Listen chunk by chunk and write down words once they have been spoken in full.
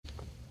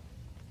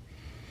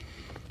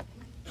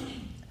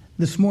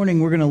This morning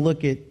we're going to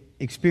look at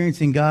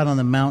experiencing God on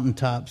the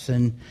mountaintops.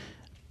 And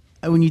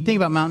when you think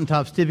about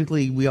mountaintops,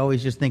 typically we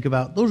always just think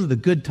about those are the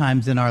good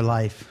times in our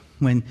life,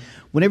 when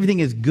everything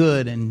is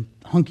good and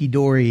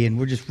hunky-dory and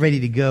we're just ready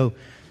to go.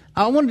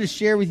 I wanted to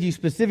share with you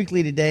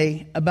specifically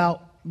today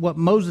about what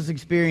Moses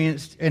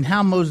experienced and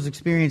how Moses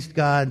experienced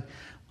God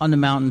on the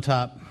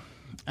mountaintop.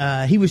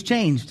 He was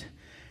changed.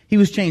 He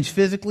was changed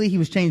physically. He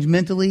was changed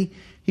mentally.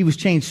 He was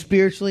changed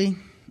spiritually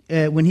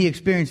when he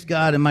experienced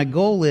God. And my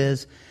goal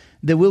is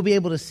that we'll be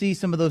able to see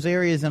some of those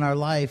areas in our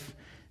life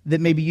that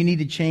maybe you need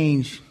to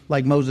change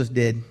like Moses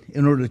did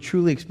in order to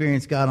truly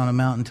experience God on a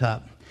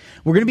mountaintop.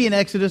 We're going to be in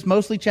Exodus,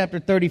 mostly chapter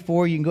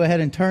 34. You can go ahead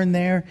and turn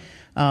there.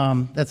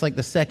 That's like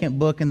the second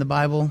book in the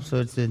Bible. So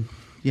it's the,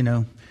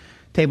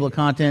 table of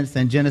contents,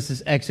 then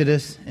Genesis,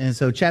 Exodus. And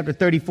so chapter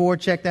 34,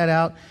 check that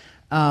out.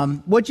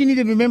 What you need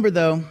to remember,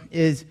 though,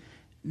 is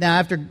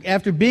now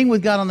after being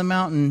with God on the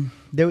mountain,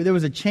 there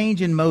was a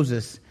change in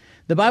Moses.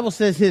 The Bible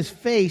says his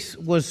face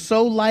was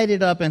so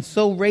lighted up and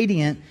so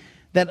radiant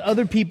that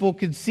other people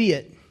could see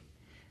it.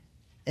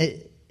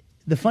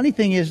 The funny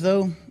thing is,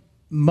 though,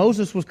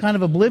 Moses was kind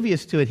of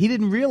oblivious to it. He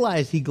didn't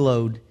realize he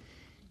glowed.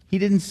 He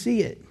didn't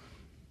see it.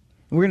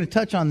 We're going to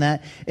touch on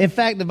that. In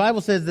fact, the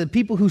Bible says that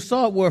people who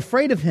saw it were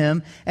afraid of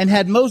him and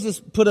had Moses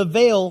put a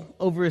veil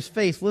over his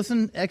face.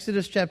 Listen,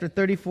 Exodus chapter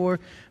 34,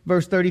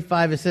 verse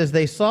 35. It says,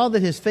 they saw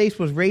that his face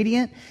was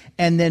radiant,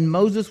 and then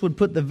Moses would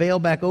put the veil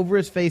back over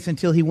his face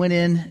until he went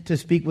in to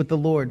speak with the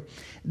Lord.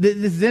 This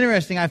is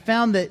interesting. I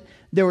found that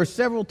there were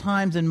several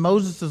times in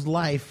Moses'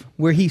 life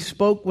where he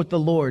spoke with the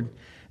Lord.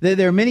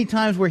 There are many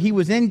times where he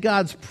was in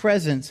God's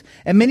presence,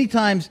 and many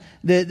times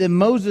that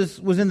Moses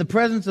was in the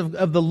presence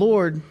of the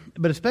Lord,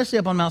 but especially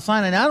up on Mount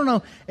Sinai. And I don't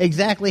know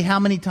exactly how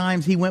many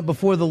times he went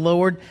before the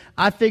Lord.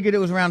 I figured it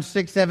was around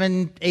 6,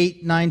 7,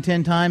 8, 9,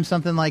 10 times,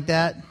 something like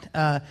that.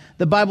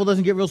 The Bible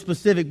doesn't get real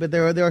specific, but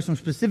there are some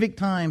specific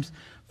times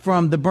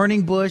from the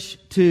burning bush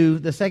to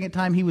the second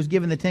time he was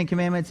given the Ten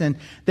Commandments. And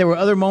there were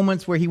other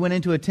moments where he went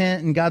into a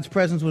tent and God's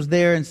presence was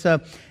there. And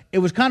so it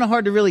was kind of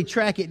hard to really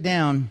track it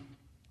down.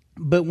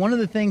 But one of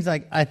the things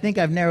I think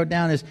I've narrowed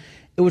down is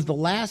it was the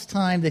last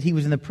time that he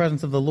was in the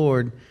presence of the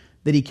Lord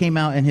that he came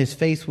out and his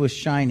face was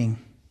shining.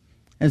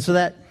 And so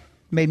that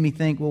made me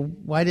think, well,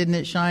 why didn't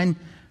it shine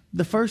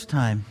the first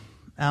time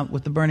out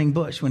with the burning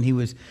bush when he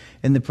was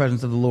in the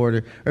presence of the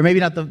Lord? Or maybe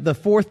not the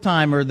fourth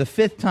time or the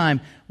fifth time.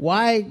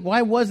 Why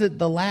was it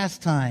the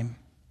last time?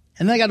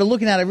 And then I got to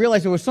looking at it, I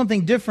realized there was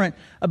something different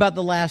about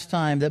the last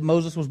time that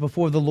Moses was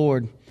before the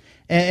Lord.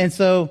 And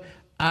so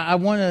I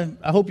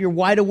hope you're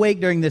wide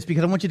awake during this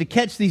because I want you to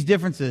catch these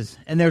differences.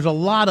 And there's a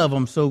lot of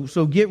them,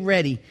 so get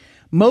ready.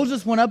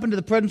 Moses went up into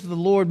the presence of the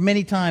Lord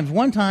many times.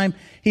 One time,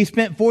 he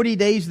spent 40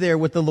 days there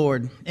with the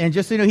Lord. And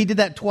just so you know, he did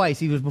that twice.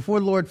 He was before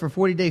the Lord for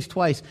 40 days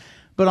twice.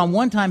 But on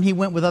one time, he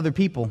went with other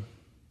people.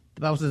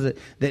 The Bible says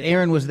that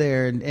Aaron was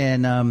there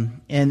and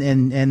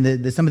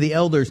some of the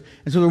elders.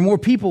 And so there were more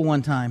people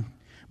one time.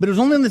 But it was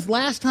only on this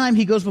last time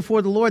he goes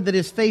before the Lord that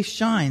his face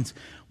shines.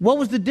 What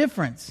was the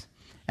difference?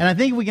 And I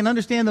think if we can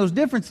understand those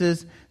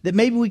differences, that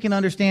maybe we can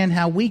understand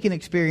how we can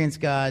experience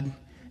God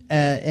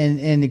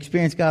and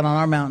experience God on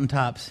our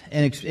mountaintops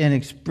and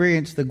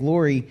experience the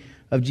glory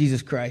of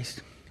Jesus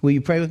Christ. Will you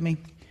pray with me?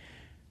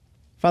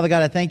 Father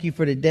God, I thank you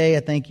for today.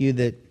 I thank you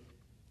that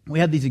we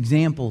have these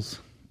examples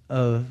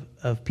of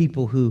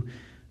people who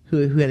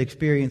had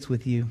experience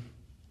with you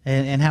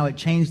and how it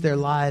changed their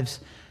lives,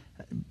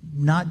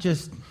 not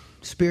just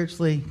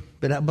spiritually,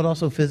 but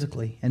also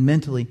physically and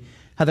mentally,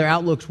 how their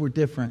outlooks were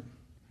different.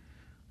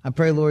 I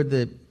pray, Lord,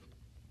 that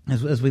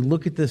as we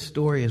look at this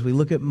story, as we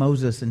look at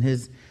Moses and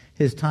his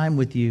time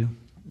with you,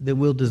 that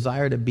we'll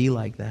desire to be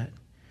like that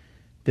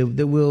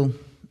we'll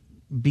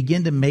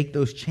begin to make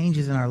those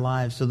changes in our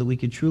lives so that we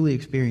can truly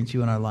experience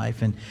you in our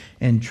life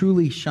and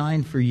truly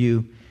shine for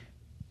you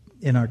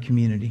in our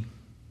community.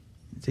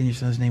 It's in your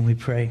Son's name we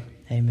pray.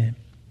 Amen.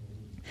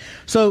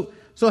 So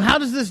how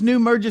does this new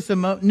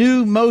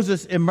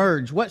Moses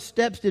emerge? What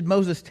steps did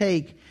Moses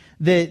take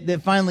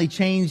that finally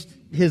changed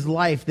his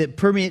life, that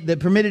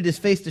permitted his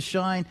face to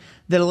shine,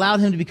 that allowed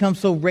him to become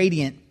so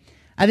radiant?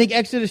 I think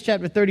Exodus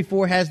chapter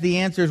 34 has the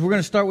answers. We're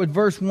going to start with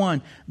verse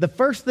 1. The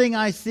first thing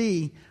I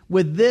see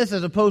with this,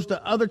 as opposed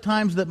to other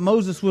times that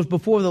Moses was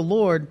before the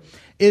Lord,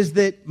 is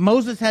that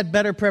Moses had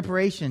better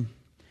preparation.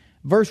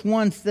 Verse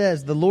 1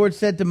 says, the Lord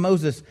said to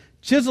Moses,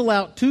 chisel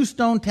out 2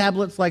 stone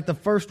tablets like the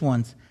first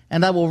ones,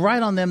 and I will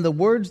write on them the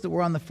words that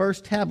were on the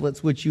first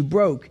tablets which you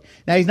broke.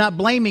 Now, he's not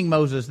blaming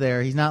Moses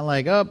there. He's not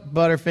like, oh,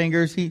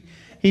 butterfingers.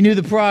 He knew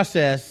the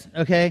process,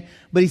 okay?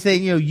 But he's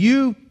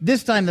saying,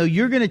 this time, though,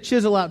 you're going to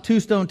chisel out 2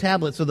 stone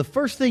tablets. So the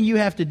first thing we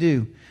have to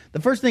do,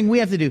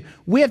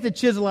 we have to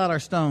chisel out our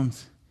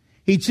stones.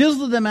 He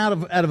chiseled them out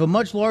of a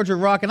much larger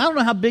rock. And I don't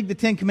know how big the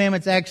Ten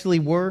Commandments actually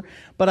were,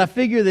 but I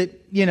figure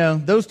that,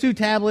 those 2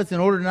 tablets, in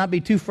order to not be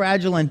too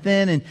fragile and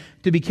thin and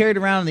to be carried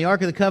around in the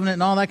Ark of the Covenant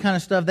and all that kind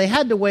of stuff, they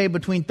had to weigh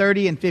between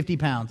 30 and 50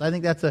 pounds. I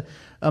think that's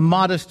a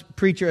modest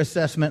preacher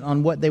assessment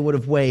on what they would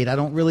have weighed. I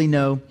don't really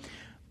know.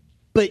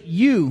 But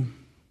you've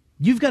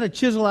got to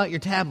chisel out your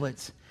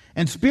tablets.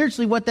 And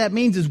spiritually, what that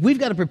means is we've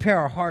got to prepare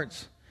our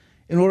hearts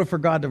in order for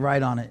God to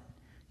write on it.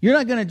 You're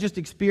not going to just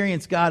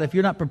experience God if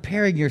you're not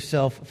preparing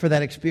yourself for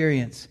that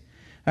experience.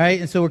 All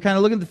right, and so we're kind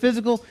of looking at the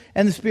physical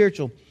and the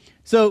spiritual.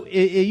 So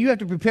you have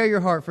to prepare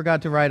your heart for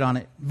God to write on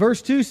it.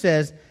 Verse 2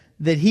 says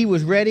that he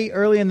was ready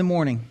early in the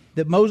morning,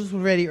 that Moses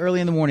was ready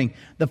early in the morning.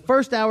 The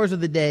first hours of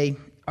the day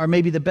are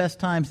maybe the best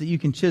times that you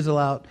can chisel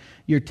out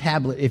your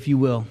tablet, if you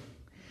will.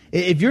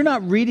 If you're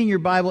not reading your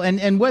Bible,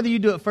 and whether you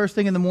do it first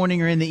thing in the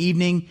morning or in the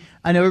evening,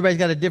 I know everybody's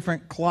got a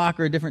different clock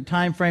or a different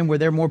time frame where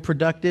they're more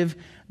productive.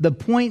 The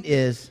point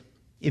is,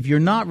 if you're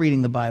not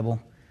reading the Bible,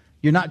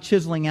 you're not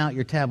chiseling out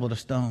your tablet of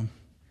stone.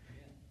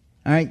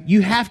 All right?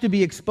 You have to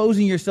be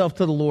exposing yourself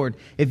to the Lord.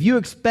 If you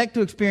expect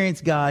to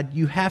experience God,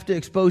 you have to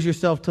expose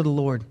yourself to the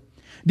Lord.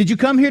 Did you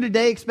come here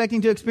today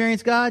expecting to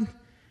experience God?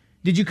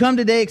 Did you come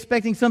today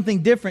expecting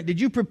something different?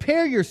 Did you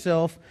prepare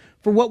yourself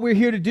for what we're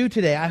here to do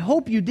today? I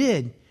hope you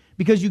did,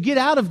 because you get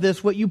out of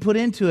this what you put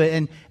into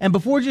it. And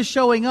before just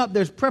showing up,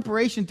 there's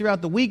preparation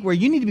throughout the week where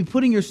you need to be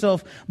putting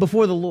yourself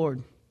before the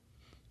Lord.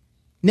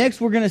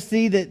 Next, we're going to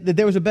see that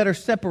there was a better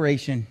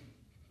separation,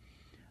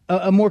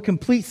 a more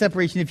complete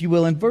separation, if you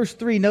will. In verse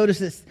 3, notice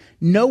this: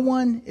 no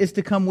one is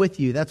to come with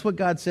you. That's what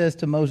God says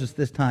to Moses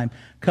this time,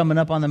 coming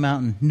up on the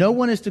mountain. No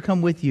one is to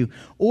come with you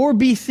or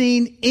be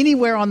seen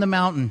anywhere on the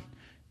mountain.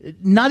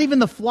 Not even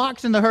the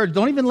flocks and the herds.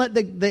 Don't even let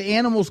the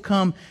animals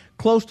come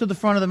close to the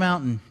front of the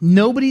mountain.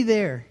 Nobody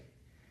there.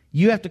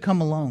 You have to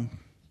come alone.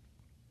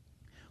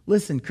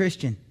 Listen,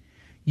 Christian,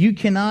 you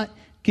cannot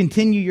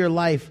continue your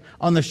life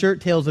on the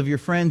shirt tails of your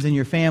friends and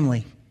your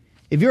family.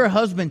 If you're a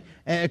husband,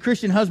 a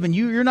Christian husband,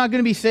 you're not going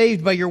to be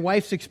saved by your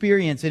wife's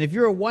experience. And if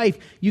you're a wife,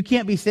 you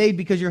can't be saved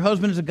because your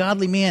husband is a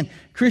godly man.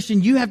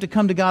 Christian, you have to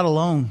come to God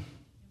alone.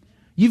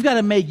 You've got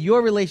to make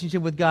your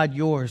relationship with God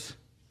yours.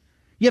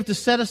 You have to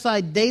set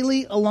aside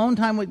daily alone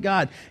time with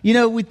God. You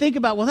know, we think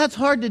about, well, that's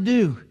hard to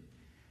do.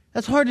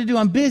 That's hard to do.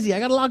 I'm busy. I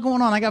got a lot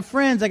going on. I got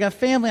friends. I got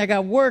family. I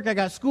got work. I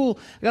got school.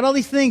 I got all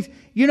these things.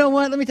 You know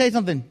what? Let me tell you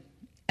something.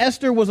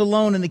 Esther was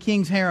alone in the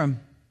king's harem.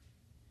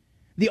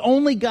 The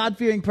only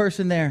God-fearing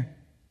person there.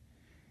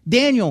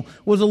 Daniel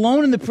was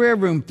alone in the prayer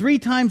room 3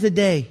 times a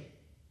day.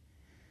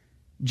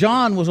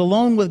 John was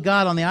alone with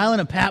God on the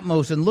island of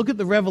Patmos, and look at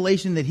the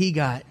revelation that he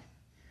got.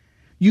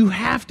 You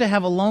have to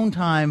have alone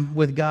time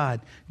with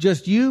God.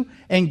 Just you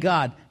and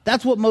God.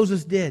 That's what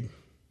Moses did.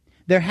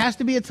 There has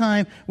to be a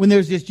time when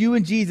there's just you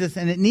and Jesus,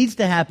 and it needs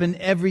to happen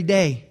every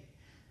day.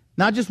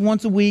 Not just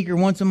once a week or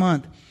once a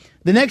month.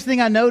 The next thing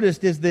I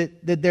noticed is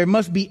that there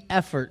must be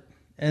effort.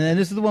 And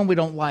this is the one we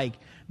don't like,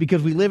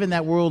 because we live in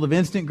that world of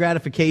instant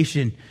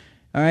gratification.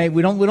 All right,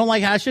 we don't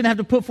like how I shouldn't have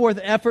to put forth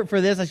effort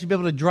for this. I should be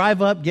able to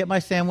drive up, get my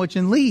sandwich,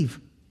 and leave.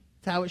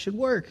 That's how it should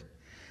work.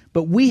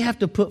 But we have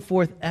to put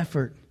forth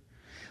effort.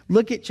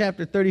 Look at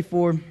chapter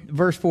 34,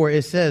 verse 4.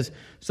 It says,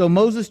 so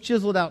Moses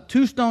chiseled out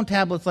 2 stone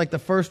tablets like the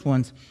first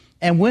ones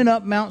and went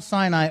up Mount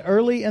Sinai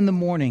early in the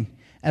morning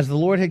as the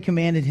Lord had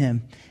commanded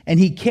him. And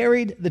he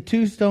carried the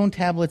 2 stone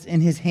tablets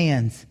in his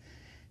hands.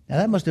 Now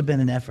that must have been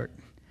an effort.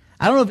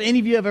 I don't know if any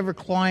of you have ever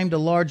climbed a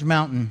large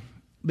mountain,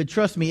 but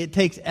trust me, it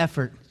takes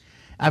effort.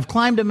 I've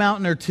climbed a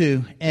mountain or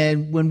two,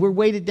 and when we're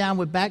weighted down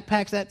with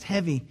backpacks, that's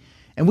heavy.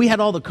 And we had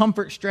all the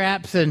comfort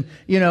straps and,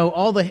 you know,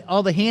 all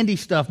the handy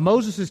stuff.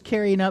 Moses is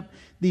carrying up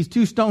these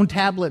 2 stone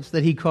tablets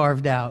that he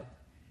carved out,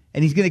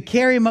 and he's going to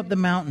carry them up the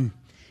mountain.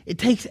 It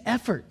takes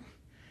effort.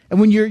 And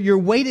when you're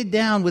weighted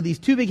down with these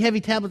 2 big heavy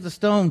tablets of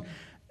stone,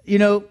 you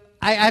know,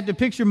 I have to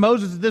picture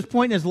Moses at this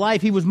point in his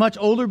life. He was much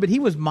older, but he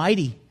was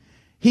mighty.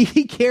 He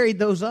carried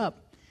those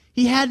up.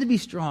 He had to be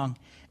strong.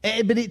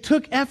 But it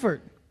took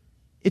effort.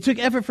 It took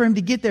effort for him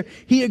to get there.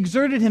 He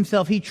exerted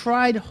himself. He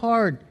tried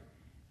hard.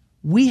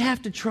 We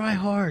have to try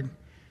hard.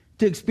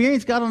 To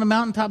experience God on the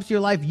mountaintops of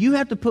your life, you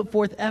have to put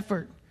forth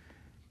effort.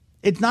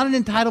 It's not an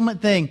entitlement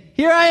thing.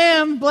 Here I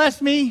am,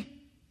 bless me.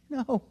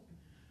 No.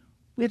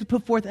 We have to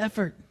put forth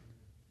effort.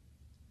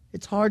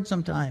 It's hard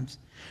sometimes.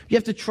 You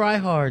have to try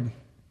hard.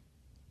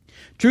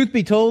 Truth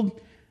be told,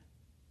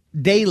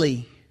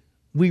 daily,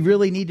 we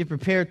really need to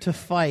prepare to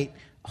fight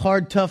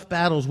hard, tough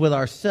battles with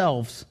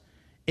ourselves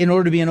in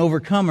order to be an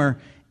overcomer.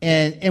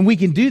 And we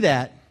can do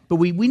that, but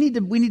we need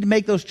to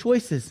make those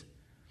choices.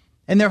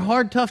 And they're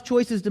hard, tough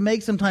choices to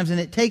make sometimes, and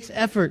it takes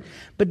effort.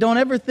 But don't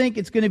ever think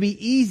it's going to be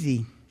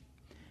easy,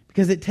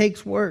 because it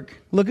takes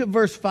work. Look at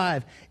verse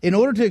 5. In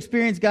order to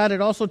experience God, it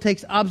also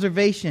takes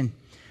observation.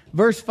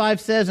 Verse 5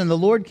 says, and the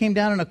Lord came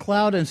down in a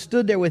cloud and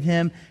stood there with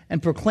him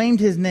and proclaimed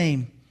his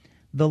name,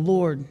 the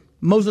Lord.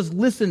 Moses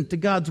listened to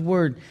God's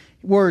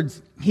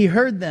words. He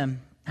heard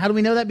them. How do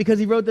we know that? Because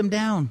he wrote them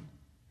down.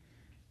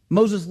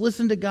 Moses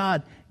listened to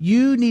God.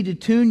 You need to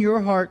tune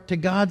your heart to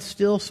God's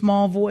still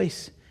small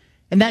voice.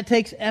 And that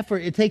takes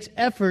effort. It takes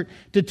effort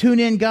to tune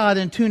in God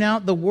and tune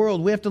out the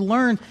world. We have to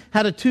learn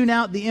how to tune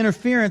out the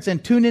interference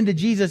and tune into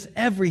Jesus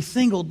every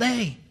single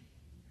day.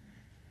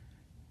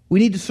 We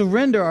need to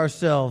surrender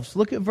ourselves.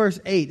 Look at verse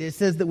 8. It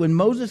says that when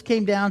Moses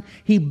came down,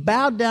 he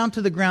bowed down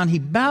to the ground. He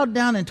bowed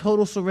down in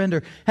total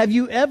surrender. Have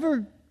you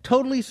ever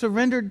totally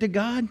surrendered to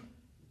God?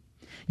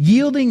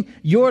 Yielding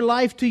your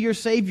life to your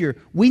Savior.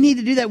 We need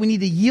to do that. We need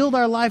to yield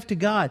our life to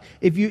God.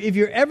 If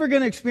you're ever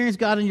going to experience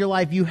God in your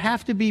life, you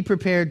have to be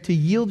prepared to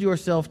yield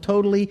yourself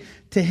totally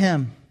to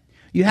Him.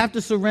 You have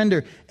to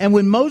surrender. And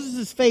when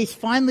Moses' face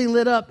finally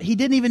lit up, he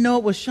didn't even know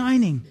it was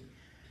shining.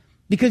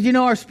 Because,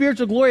 our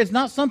spiritual glory is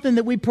not something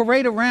that we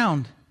parade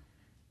around.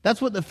 That's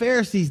what the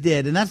Pharisees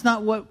did, and that's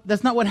not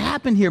what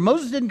happened here.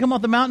 Moses didn't come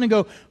off the mountain and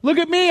go, "Look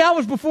at me, I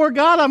was before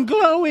God, I'm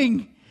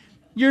glowing."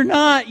 You're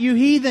not, you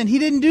heathen. He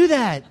didn't do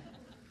that.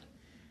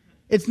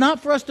 It's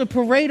not for us to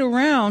parade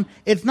around.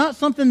 It's not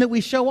something that we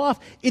show off.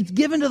 It's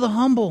given to the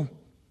humble,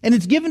 and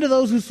it's given to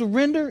those who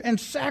surrender and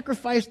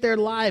sacrifice their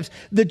lives.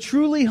 The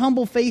truly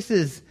humble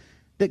faces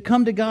that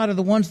come to God are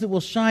the ones that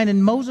will shine,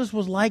 and Moses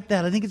was like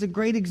that. I think it's a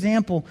great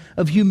example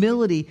of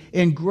humility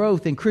and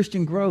growth and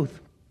Christian growth.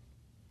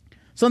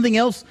 Something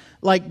else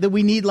that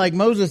we need like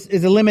Moses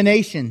is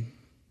elimination.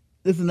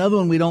 This is another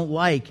one we don't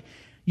like.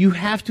 You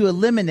have to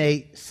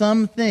eliminate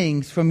some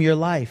things from your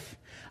life.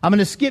 I'm going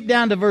to skip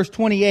down to verse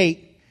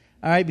 28,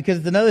 all right, because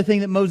it's another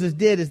thing that Moses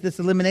did is this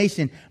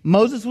elimination.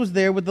 Moses was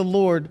there with the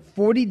Lord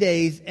 40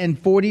 days and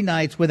 40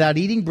 nights without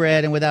eating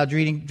bread and without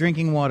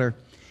drinking water.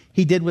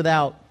 He did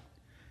without.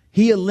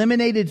 He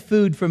eliminated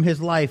food from his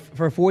life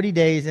for 40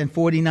 days and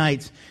 40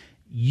 nights.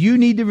 You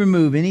need to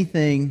remove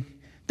anything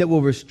that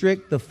will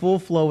restrict the full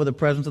flow of the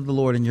presence of the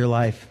Lord in your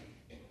life.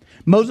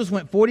 Moses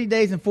went 40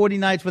 days and 40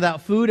 nights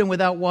without food and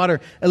without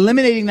water,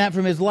 eliminating that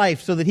from his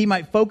life so that he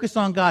might focus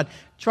on God.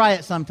 Try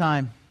it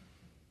sometime.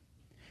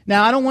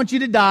 Now, I don't want you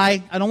to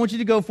die. I don't want you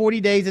to go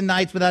 40 days and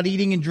nights without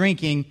eating and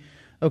drinking,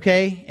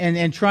 okay,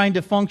 and trying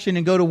to function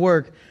and go to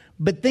work.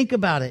 But think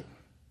about it.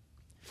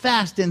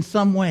 Fast in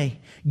some way.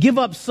 Give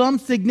up some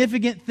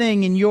significant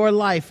thing in your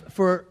life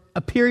for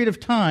a period of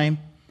time.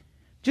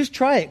 Just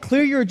try it.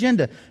 Clear your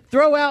agenda.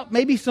 Throw out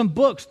maybe some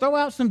books. Throw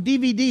out some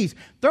DVDs.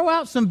 Throw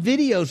out some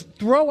videos.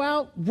 Throw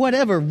out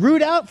whatever.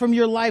 Root out from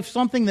your life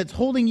something that's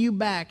holding you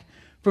back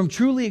from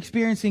truly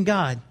experiencing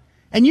God.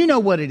 And you know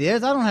what it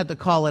is. I don't have to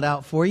call it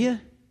out for you.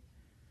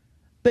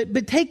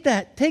 But take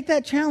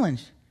that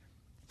challenge.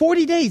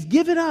 40 days.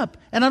 Give it up.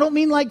 And I don't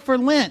mean like for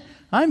Lent.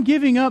 I'm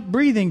giving up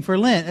breathing for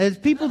Lent. As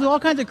people do all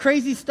kinds of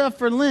crazy stuff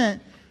for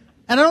Lent.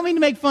 And I don't mean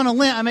to make fun of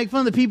Lent. I make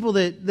fun of the people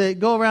that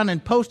go around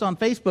and post on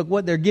Facebook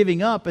what they're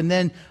giving up. And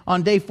then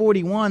on day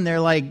 41, they're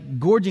like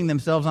gorging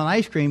themselves on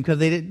ice cream because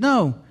they didn't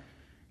know.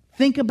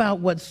 Think about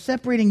what's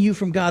separating you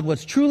from God,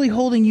 what's truly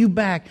holding you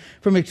back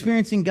from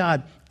experiencing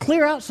God.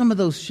 Clear out some of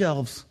those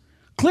shelves.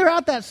 Clear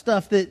out that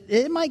stuff that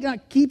it might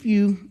not keep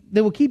you,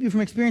 that will keep you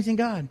from experiencing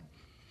God.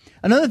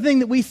 Another thing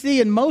that we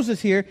see in Moses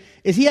here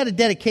is he had a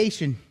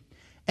dedication.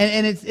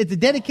 And it's a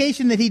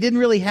dedication that he didn't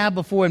really have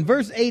before. In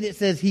verse 8, it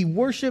says he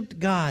worshiped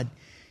God.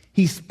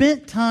 He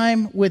spent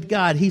time with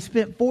God. He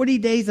spent 40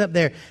 days up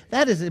there.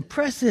 That is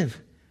impressive.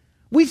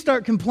 We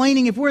start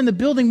complaining if we're in the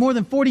building more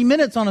than 40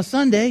 minutes on a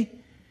Sunday.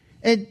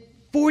 And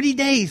 40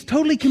 days,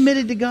 totally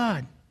committed to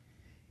God.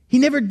 He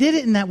never did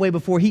it in that way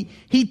before.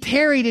 He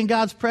tarried in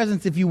God's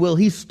presence, if you will.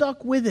 He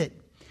stuck with it.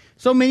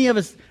 So many of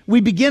us, we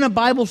begin a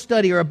Bible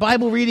study or a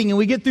Bible reading and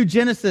we get through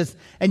Genesis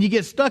and you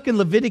get stuck in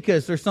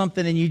Leviticus or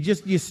something and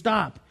you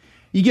stop.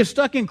 You get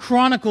stuck in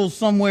Chronicles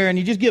somewhere and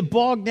you just get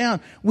bogged down.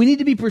 We need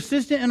to be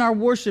persistent in our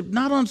worship,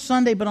 not on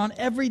Sunday, but on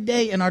every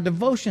day in our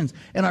devotions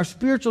and our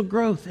spiritual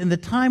growth and the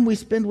time we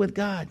spend with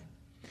God.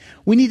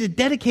 We need to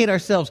dedicate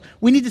ourselves.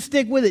 We need to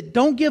stick with it.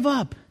 Don't give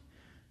up.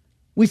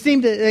 We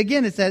seem to,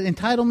 again, it's that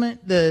entitlement,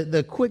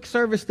 the quick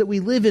service that we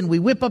live in. We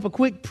whip up a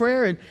quick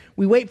prayer and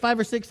we wait 5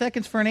 or 6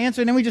 seconds for an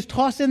answer and then we just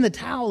toss in the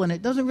towel, and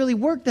it doesn't really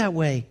work that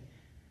way.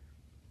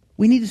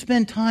 We need to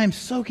spend time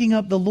soaking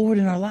up the Lord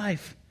in our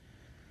life.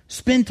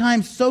 Spend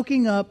time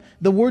soaking up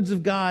the words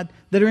of God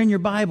that are in your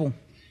Bible.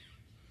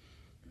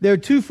 There are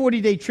 2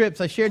 40-day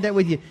trips, I shared that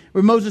with you,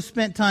 where Moses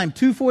spent time.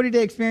 2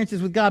 40-day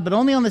experiences with God, but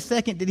only on the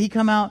second did he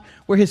come out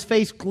where his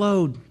face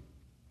glowed.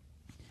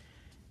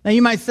 Now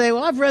you might say,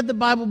 well, I've read the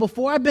Bible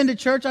before. I've been to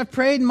church. I've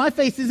prayed and my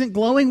face isn't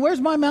glowing. Where's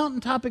my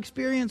mountaintop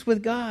experience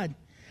with God?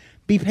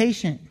 Be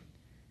patient.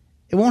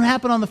 It won't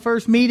happen on the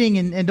first meeting.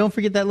 And don't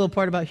forget that little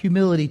part about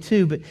humility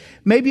too. But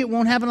maybe it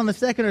won't happen on the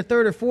second or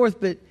third or fourth.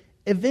 But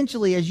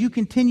eventually, as you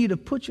continue to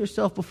put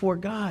yourself before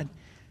God,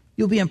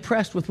 you'll be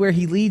impressed with where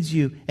he leads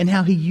you and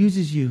how he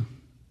uses you.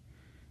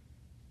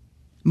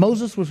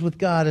 Moses was with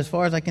God, as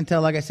far as I can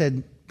tell, like I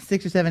said,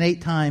 6 or 7,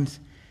 8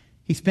 times.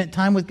 He spent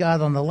time with God.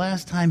 On the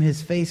last time,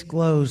 his face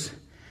glows.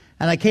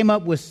 And I came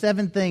up with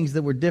 7 things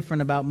that were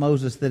different about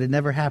Moses that had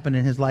never happened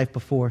in his life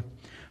before.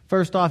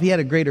 First off, he had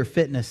a greater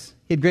fitness.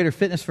 He had greater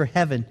fitness for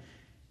heaven.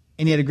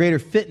 And he had a greater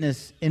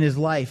fitness in his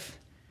life.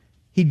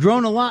 He'd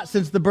grown a lot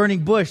since the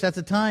burning bush. That's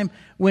a time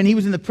when he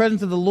was in the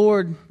presence of the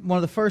Lord, one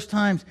of the first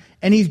times.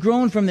 And he's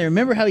grown from there.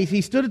 Remember how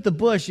he stood at the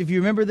bush, if you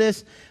remember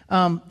this.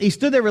 He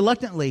stood there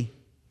reluctantly.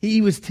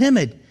 He was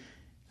timid.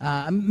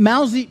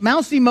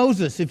 Mousy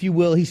Moses, if you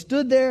will. He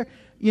stood there,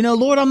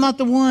 Lord, I'm not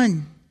the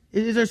one.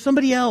 Is there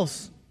somebody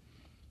else?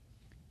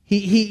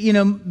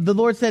 The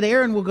Lord said,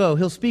 Aaron will go.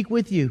 He'll speak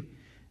with you.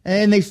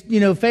 And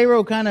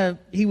Pharaoh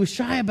he was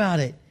shy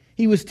about it.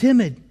 He was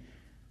timid.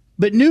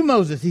 But new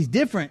Moses, he's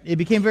different. It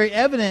became very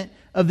evident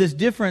of this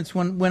difference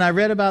when I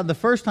read about the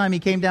first time he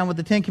came down with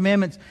the Ten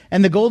Commandments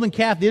and the golden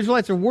calf. The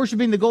Israelites are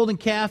worshiping the golden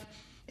calf.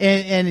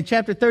 And in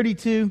chapter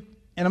 32,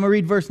 and I'm going to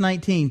read verse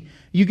 19,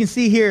 you can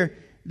see here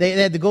they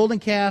had the golden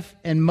calf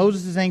and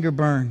Moses' anger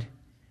burned.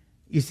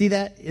 You see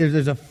that?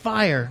 There's a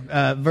fire.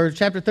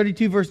 Chapter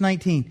 32, verse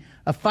 19.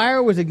 A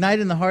fire was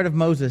ignited in the heart of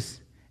Moses.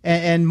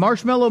 And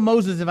Marshmallow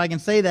Moses, if I can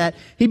say that,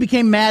 he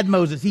became Mad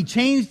Moses. He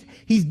changed.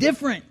 He's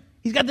different.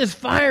 He's got this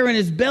fire in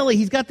his belly.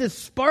 He's got this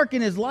spark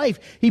in his life.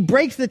 He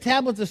breaks the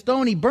tablets of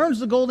stone. He burns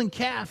the golden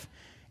calf.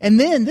 And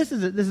then, this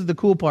is the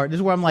cool part. This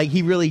is where I'm like,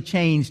 he really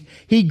changed.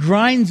 He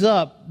grinds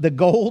up the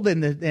gold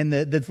and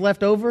that's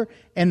left over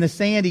and the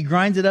sand. He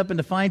grinds it up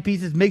into fine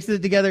pieces, mixes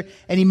it together,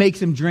 and he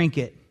makes him drink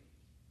it.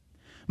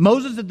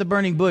 Moses at the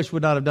burning bush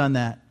would not have done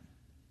that.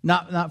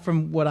 Not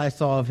from what I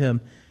saw of him.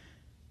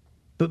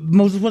 But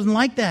Moses wasn't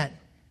like that.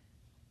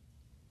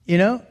 You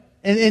know?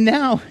 And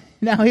now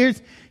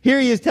here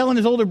he is telling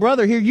his older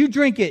brother, here, you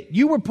drink it.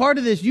 You were part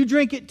of this. You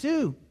drink it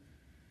too.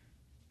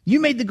 You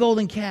made the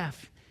golden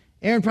calf.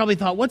 Aaron probably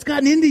thought, what's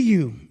gotten into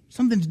you?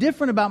 Something's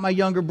different about my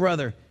younger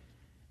brother.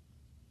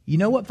 You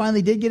know what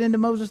finally did get into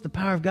Moses? The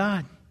power of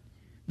God.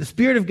 The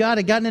Spirit of God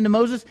had gotten into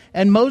Moses,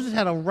 and Moses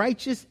had a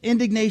righteous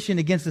indignation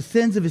against the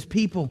sins of his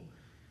people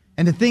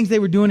and the things they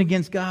were doing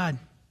against God.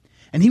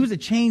 And he was a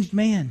changed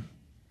man.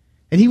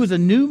 And he was a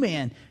new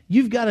man.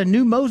 You've got a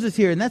new Moses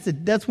here, and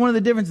that's one of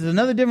the differences.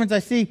 Another difference I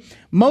see,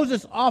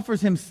 Moses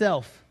offers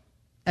himself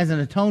as an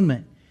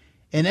atonement.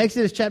 In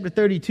Exodus chapter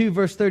 32,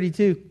 verse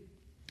 32,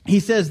 he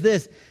says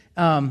this,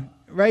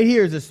 right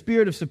here is a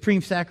spirit of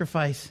supreme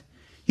sacrifice.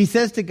 He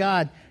says to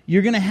God,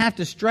 you're going to have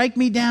to strike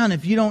me down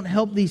if you don't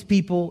help these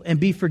people and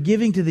be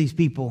forgiving to these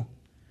people.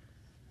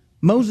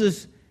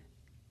 Moses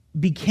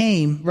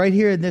became, right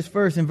here in this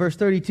verse, in verse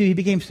 32, he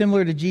became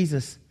similar to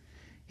Jesus.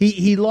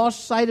 He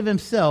lost sight of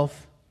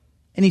himself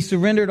and he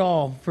surrendered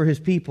all for his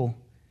people.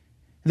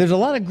 There's a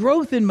lot of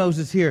growth in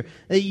Moses here.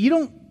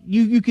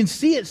 You can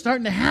see it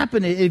starting to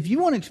happen. If you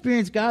want to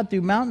experience God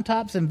through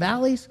mountaintops and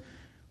valleys,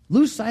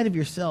 lose sight of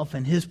yourself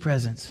and his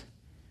presence.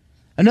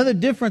 Another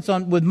difference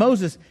with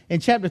Moses in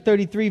chapter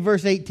 33,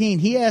 verse 18,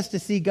 he asked to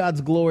see God's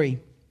glory.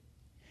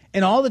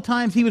 And all the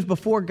times he was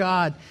before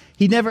God,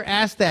 he never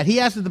asked that. He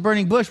asked at the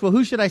burning bush, well,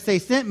 who should I say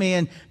sent me?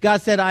 And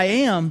God said, I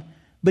am.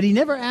 But he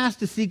never asked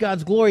to see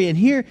God's glory. And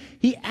here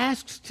he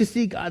asks to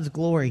see God's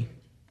glory.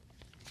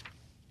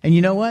 And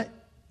you know what?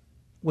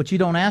 What you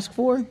don't ask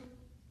for,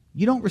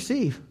 you don't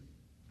receive.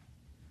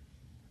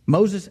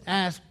 Moses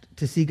asked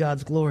to see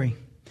God's glory.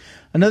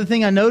 Another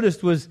thing I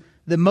noticed was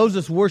that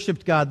Moses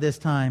worshiped God this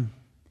time.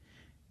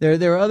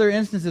 There are other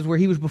instances where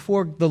he was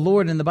before the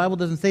Lord, and the Bible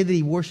doesn't say that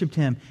he worshiped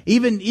him.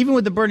 Even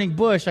with the burning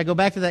bush, I go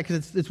back to that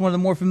because it's one of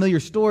the more familiar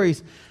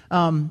stories.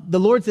 The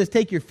Lord says,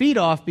 take your feet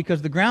off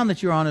because the ground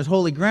that you're on is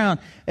holy ground.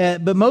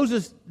 But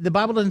Moses, the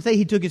Bible doesn't say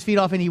he took his feet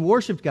off and he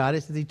worshiped God.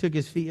 It says he took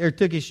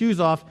his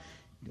shoes off.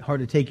 Hard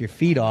to take your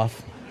feet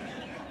off.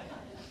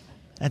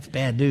 That's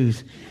bad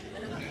news.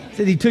 It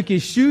said he took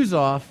his shoes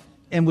off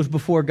and was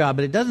before God.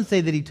 But it doesn't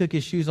say that he took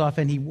his shoes off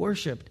and he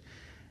worshiped.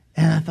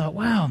 And I thought,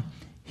 wow,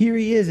 here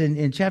he is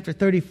in chapter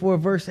 34,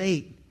 verse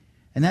 8.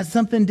 And that's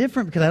something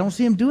different because I don't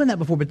see him doing that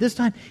before. But this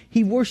time,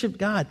 he worshiped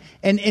God.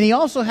 And he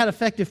also had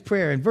effective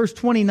prayer. In verse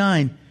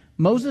 29,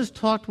 Moses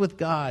talked with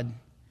God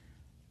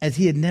as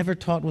he had never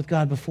talked with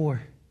God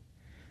before.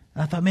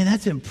 And I thought, man,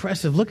 that's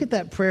impressive. Look at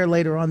that prayer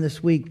later on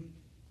this week.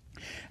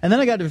 And then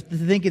I got to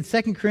think in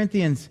 2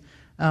 Corinthians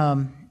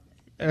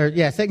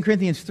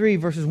 3,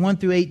 verses 1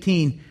 through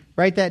 18.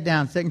 Write that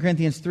down, 2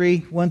 Corinthians 3,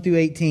 1 through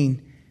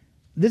 18.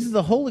 This is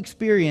the whole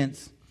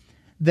experience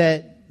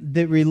that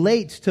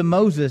relates to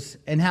Moses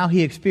and how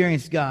he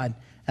experienced God.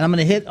 And I'm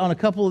going to hit on a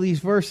couple of these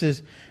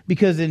verses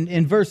because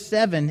in verse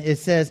 7 it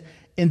says,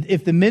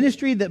 if the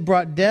ministry that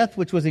brought death,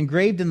 which was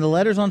engraved in the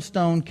letters on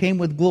stone, came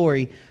with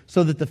glory,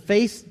 so that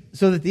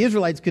the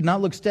Israelites could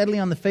not look steadily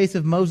on the face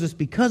of Moses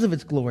because of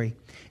its glory.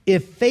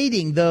 If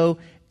fading though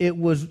it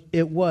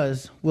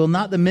was, will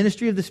not the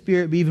ministry of the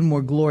Spirit be even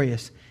more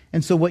glorious?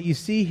 And so what you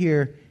see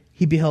here,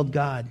 he beheld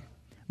God.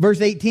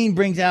 Verse 18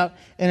 brings out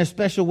in a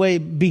special way,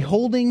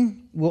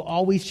 beholding will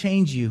always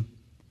change you.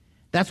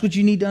 That's what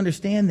you need to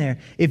understand there.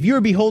 If you're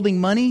beholding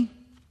money,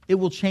 it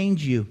will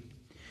change you.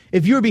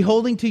 If you're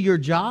beholding to your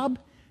job,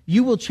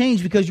 you will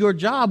change because your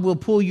job will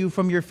pull you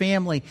from your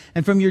family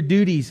and from your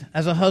duties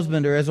as a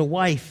husband or as a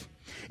wife.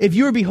 If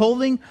you're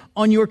beholding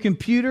on your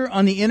computer,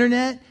 on the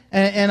internet,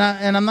 and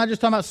I'm not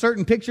just talking about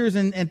certain pictures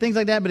and things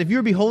like that, but if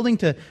you're beholding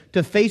to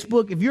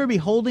Facebook, if you're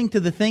beholding to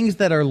the things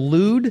that are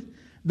lewd,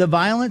 the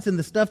violence and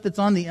the stuff that's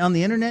on the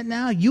internet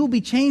now, you'll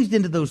be changed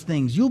into those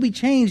things. You'll be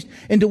changed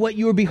into what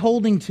you are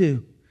beholding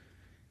to.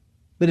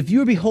 But if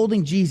you are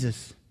beholding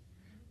Jesus,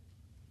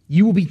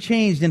 you will be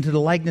changed into the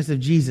likeness of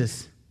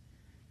Jesus.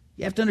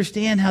 You have to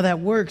understand how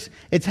that works.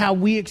 It's how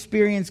we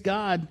experience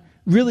God,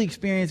 really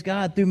experience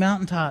God through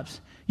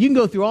mountaintops. You can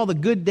go through all the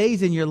good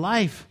days in your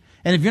life,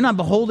 and if you're not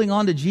beholding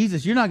on to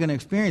Jesus, you're not going to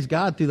experience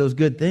God through those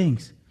good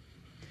things.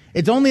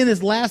 It's only in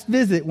this last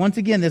visit, once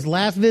again, this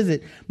last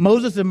visit,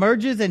 Moses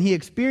emerges and he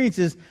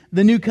experiences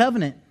the new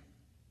covenant.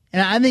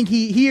 And I think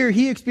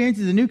he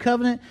experiences the new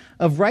covenant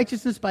of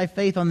righteousness by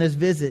faith on this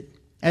visit.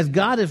 As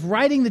God is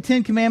writing the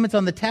 10 Commandments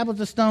on the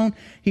tablets of stone,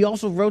 he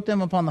also wrote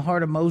them upon the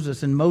heart of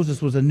Moses, and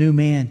Moses was a new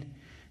man.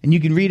 And you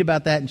can read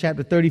about that in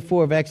chapter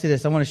 34 of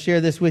Exodus. I want to share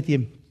this with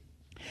you.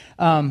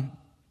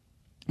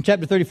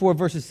 Chapter 34,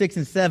 verses 6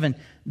 and 7.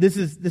 This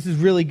is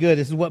really good.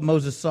 This is what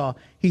Moses saw.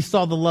 He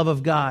saw the love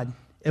of God.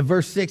 In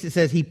verse 6, it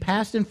says, he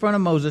passed in front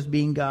of Moses,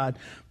 being God,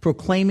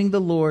 proclaiming the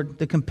Lord,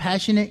 the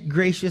compassionate,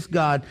 gracious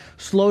God,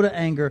 slow to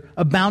anger,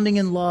 abounding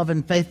in love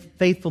and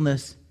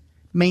faithfulness,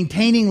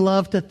 maintaining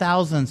love to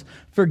thousands,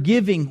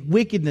 forgiving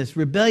wickedness,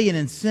 rebellion,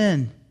 and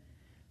sin.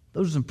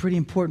 Those are some pretty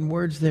important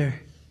words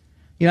there.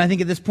 You know, I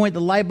think at this point,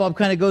 the light bulb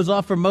kind of goes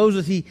off for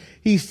Moses.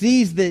 He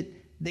sees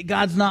that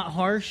God's not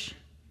harsh,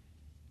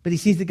 but he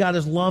sees that God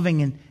is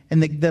loving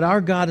and that our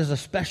God is a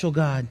special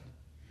God.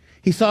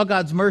 He saw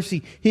God's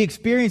mercy. He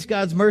experienced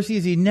God's mercy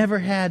as he never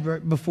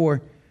had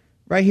before,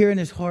 right here in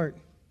his heart.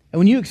 And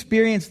when you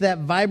experience that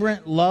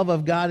vibrant love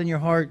of God in your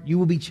heart, you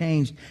will be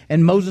changed.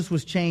 And Moses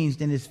was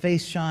changed and his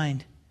face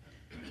shined.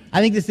 I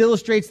think this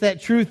illustrates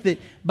that truth that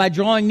by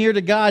drawing near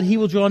to God, he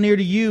will draw near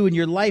to you, and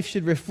your life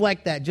should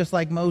reflect that, just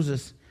like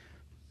Moses.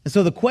 And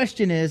so the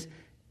question is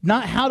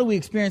not how do we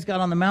experience God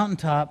on the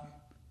mountaintop?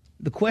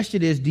 The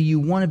question is, do you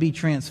want to be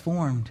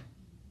transformed?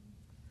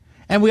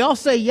 And we all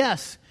say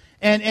yes.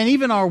 And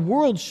even our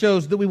world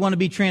shows that we want to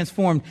be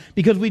transformed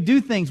because we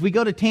do things. We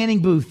go to tanning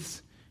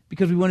booths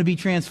because we want to be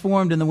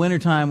transformed in the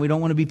wintertime. We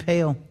don't want to be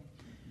pale.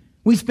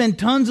 We spend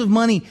tons of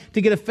money to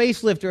get a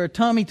facelift or a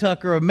tummy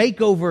tuck or a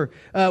makeover.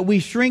 We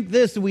shrink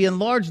this, we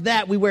enlarge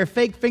that. We wear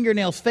fake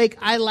fingernails, fake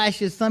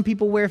eyelashes. Some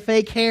people wear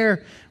fake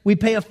hair. We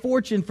pay a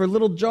fortune for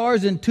little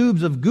jars and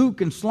tubes of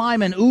gook and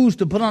slime and ooze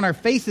to put on our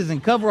faces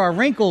and cover our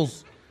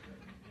wrinkles.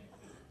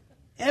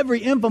 Every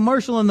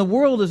infomercial in the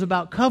world is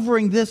about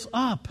covering this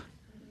up.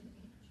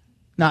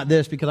 Not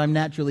this, because I'm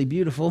naturally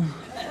beautiful.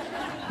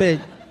 But,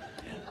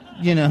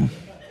 you know,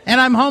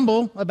 and I'm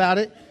humble about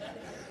it.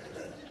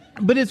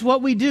 But it's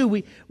what we do.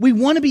 We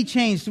want to be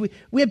changed.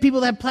 We have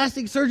people that have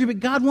plastic surgery, but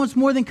God wants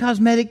more than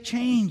cosmetic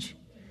change.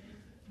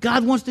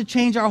 God wants to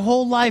change our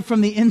whole life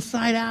from the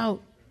inside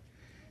out.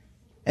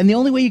 And the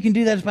only way you can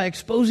do that is by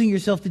exposing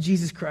yourself to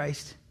Jesus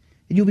Christ.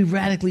 And you'll be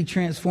radically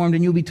transformed,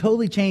 and you'll be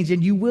totally changed,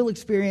 and you will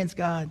experience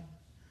God.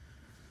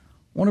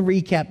 I want to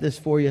recap this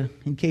for you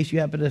in case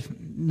you happen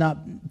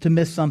to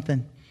miss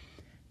something.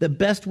 The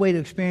best way to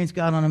experience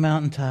God on a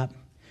mountaintop,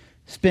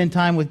 spend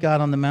time with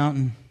God on the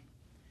mountain.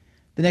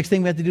 The next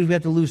thing we have to do is we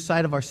have to lose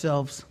sight of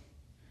ourselves.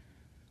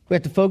 We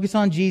have to focus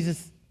on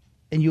Jesus,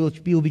 and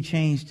you'll be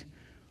changed.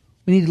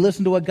 We need to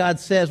listen to what God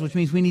says, which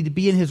means we need to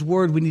be in His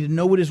Word. We need to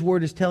know what His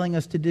Word is telling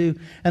us to do.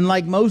 And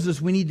like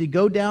Moses, we need to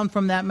go down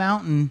from that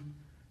mountain,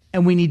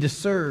 and we need to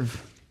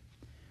serve.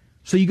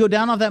 So you go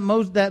down off that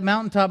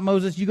mountaintop,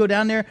 Moses. You go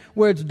down there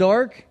where it's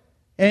dark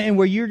and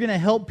where you're going to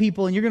help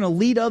people and you're going to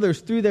lead others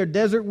through their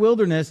desert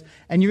wilderness,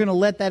 and you're going to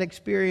let that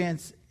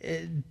experience,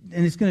 and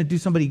it's going to do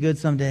somebody good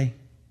someday.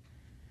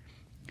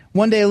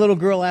 One day a little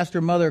girl asked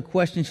her mother a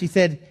question. She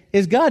said,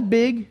 "Is God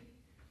big?"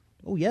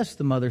 "Oh, yes,"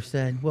 the mother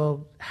said.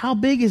 "Well, how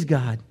big is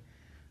God?"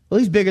 "Well,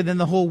 He's bigger than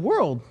the whole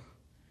world."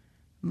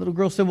 The little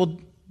girl said, "Well,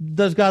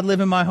 does God live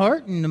in my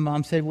heart?" And the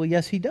mom said, "Well,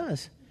 yes, He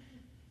does."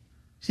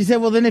 She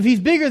said, "Well, then if He's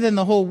bigger than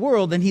the whole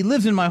world and He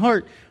lives in my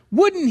heart,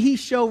 wouldn't He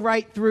show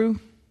right through?"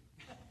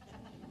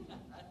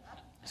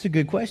 It's a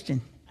good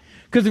question.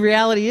 Because the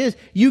reality is,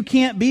 you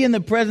can't be in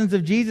the presence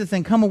of Jesus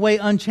and come away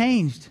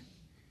unchanged.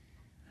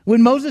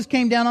 When Moses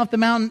came down off the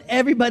mountain,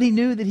 everybody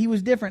knew that he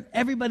was different.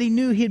 Everybody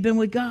knew he had been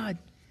with God.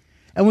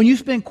 And when you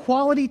spend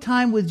quality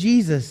time with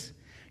Jesus,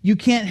 you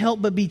can't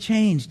help but be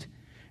changed.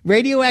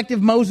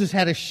 Radioactive Moses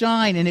had a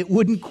shine and it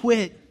wouldn't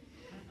quit.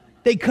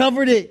 They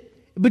covered it.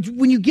 But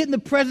when you get in the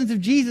presence of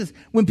Jesus,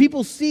 when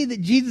people see that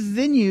Jesus is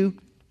in you,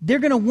 they're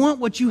going to want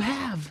what you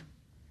have.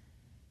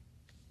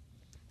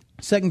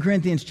 2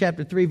 Corinthians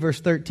chapter 3,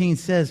 verse 13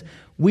 says,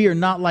 "We are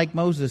not like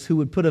Moses, who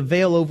would put a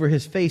veil over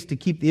his face to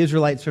keep the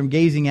Israelites from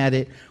gazing at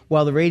it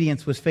while the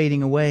radiance was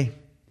fading away."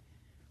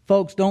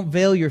 Folks, don't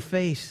veil your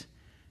face.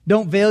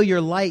 Don't veil your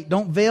light.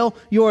 Don't veil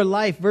your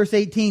life. Verse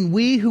 18,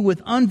 "We who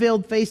with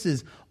unveiled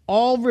faces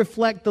all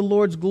reflect the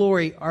Lord's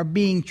glory are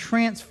being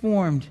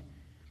transformed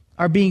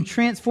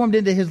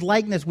into His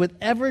likeness with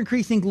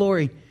ever-increasing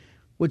glory,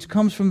 which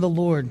comes from the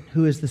Lord,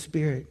 who is the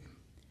Spirit."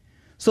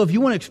 So if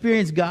you want to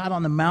experience God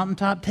on the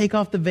mountaintop, take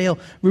off the veil.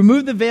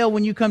 Remove the veil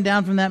when you come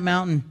down from that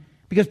mountain,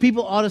 because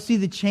people ought to see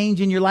the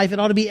change in your life. It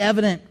ought to be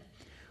evident.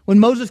 When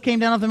Moses came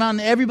down off the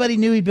mountain, everybody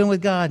knew he'd been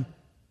with God.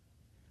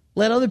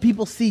 Let other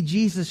people see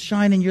Jesus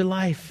shine in your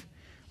life.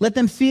 Let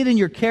them see it in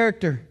your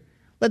character.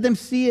 Let them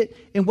see it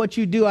in what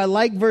you do. I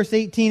like verse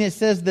 18. It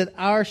says that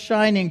our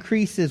shine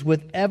increases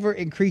with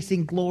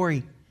ever-increasing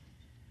glory.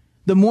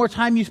 The more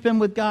time you spend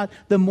with God,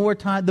 the more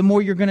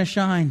you're going to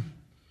shine.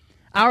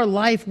 Our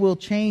life will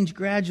change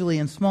gradually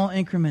in small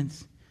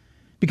increments.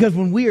 Because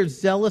when we are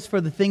zealous for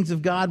the things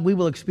of God, we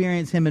will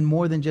experience Him in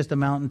more than just a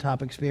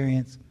mountaintop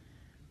experience.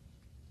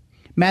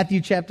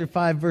 Matthew chapter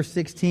 5, verse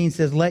 16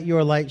 says, "Let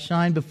your light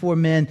shine before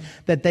men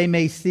that they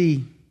may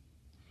see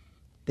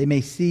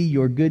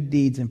your good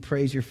deeds and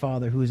praise your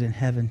Father who is in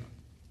heaven."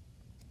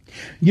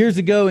 Years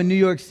ago in New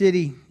York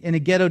City, in a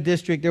ghetto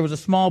district, there was a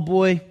small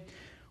boy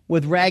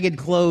with ragged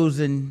clothes,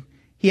 and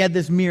he had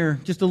this mirror,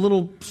 just a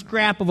little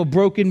scrap of a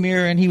broken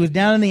mirror, and he was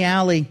down in the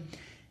alley,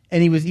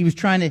 and he was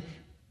trying to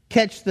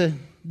catch the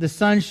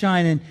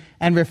sunshine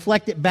and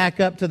reflect it back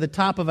up to the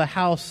top of a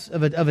house,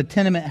 of a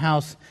tenement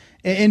house,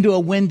 into a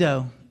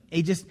window.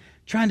 He just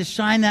trying to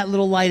shine that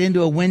little light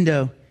into a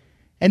window.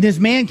 And this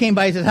man came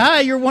by and says, "Hi,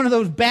 you're one of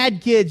those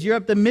bad kids. You're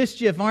up to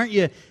mischief, aren't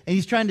you?" And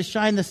he's trying to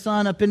shine the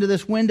sun up into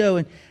this window.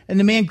 And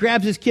the man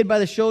grabs his kid by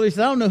the shoulder. He says,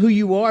 "I don't know who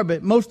you are,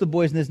 but most of the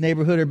boys in this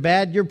neighborhood are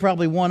bad. You're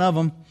probably one of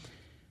them."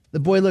 The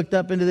boy looked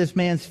up into this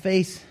man's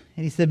face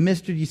and he said,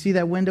 "Mister, do you see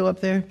that window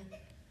up there?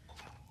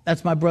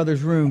 That's my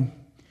brother's room.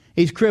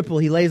 He's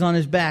crippled. He lays on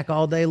his back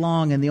all day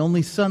long, and the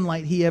only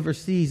sunlight he ever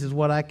sees is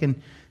what I can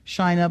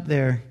shine up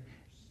there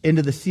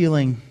into the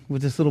ceiling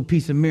with this little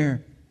piece of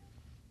mirror."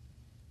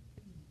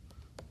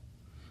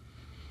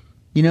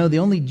 You know, the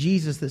only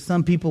Jesus that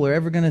some people are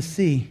ever going to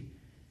see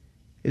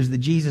is the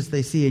Jesus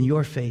they see in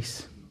your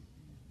face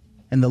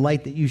and the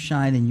light that you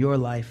shine in your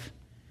life.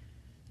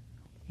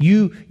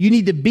 You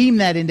need to beam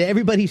that into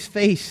everybody's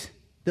face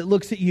that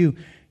looks at you.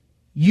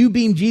 You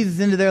beam Jesus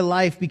into their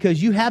life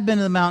because you have been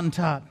to the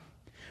mountaintop.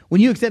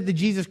 When you accepted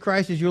Jesus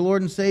Christ as your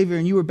Lord and Savior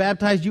and you were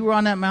baptized, you were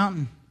on that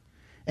mountain.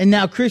 And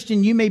now,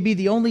 Christian, you may be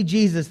the only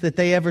Jesus that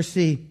they ever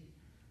see.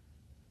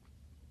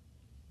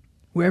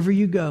 Wherever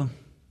you go,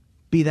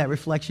 be that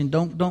reflection.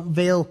 Don't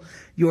veil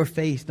your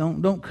face.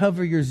 Don't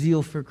cover your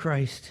zeal for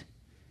Christ.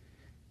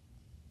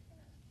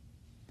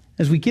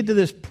 As we get to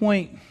this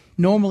point,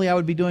 normally I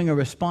would be doing a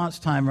response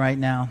time right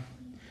now,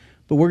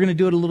 but we're going to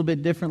do it a little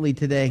bit differently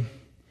today.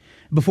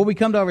 Before we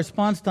come to our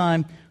response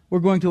time, we're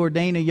going to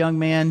ordain a young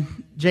man,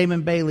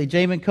 Jamin Bailey.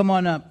 Jamin, come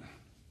on up.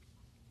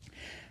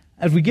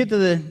 As we get to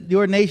the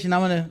ordination, I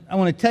want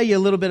to tell you a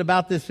little bit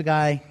about this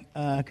guy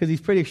because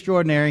he's pretty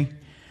extraordinary,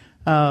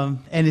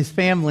 and his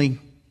family.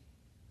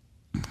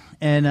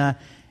 And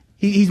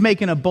he's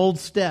making a bold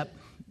step.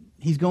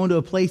 He's going to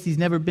a place he's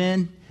never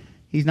been.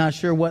 He's not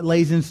sure what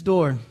lays in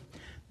store.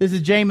 This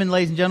is Jamin,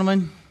 ladies and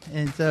gentlemen.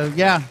 And so,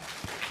 yeah.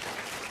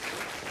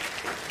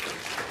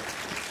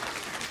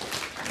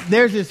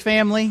 There's his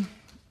family,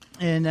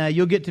 and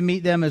you'll get to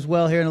meet them as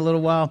well here in a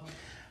little while.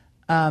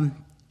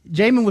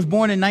 Jamin was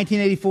born in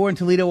 1984 in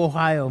Toledo,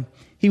 Ohio.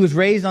 He was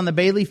raised on the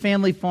Bailey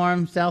family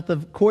farm south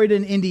of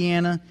Corydon,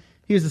 Indiana.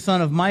 He was the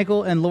son of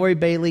Michael and Lori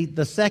Bailey,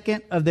 the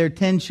second of their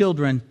 10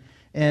 children.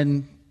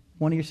 And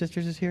one of your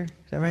sisters is here?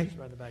 Is that right? She's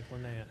right in the back,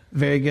 Linnea.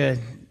 Very good.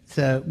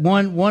 So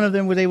one of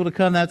them was able to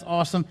come. That's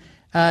awesome.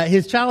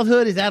 His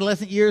childhood, his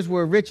adolescent years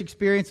were a rich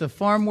experience of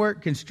farm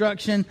work,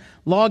 construction,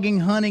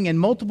 logging, hunting, and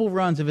multiple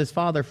runs of his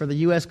father for the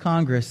U.S.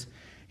 Congress.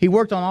 He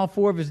worked on all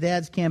 4 of his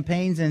dad's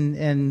campaigns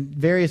and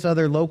various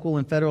other local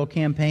and federal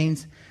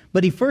campaigns.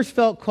 But he first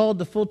felt called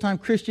to full-time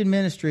Christian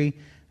ministry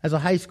as a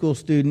high school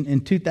student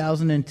in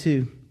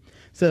 2002.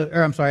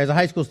 As a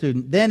high school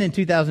student. Then in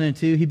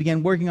 2002, he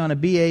began working on a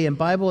BA in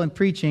Bible and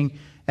preaching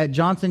at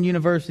Johnson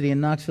University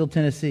in Knoxville,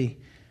 Tennessee.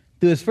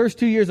 Through his first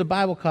 2 years of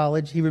Bible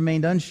college, he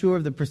remained unsure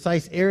of the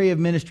precise area of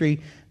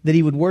ministry that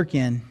he would work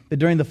in. But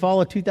during the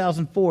fall of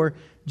 2004,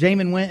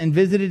 Jamin went and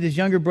visited his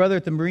younger brother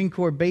at the Marine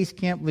Corps Base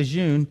Camp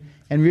Lejeune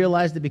and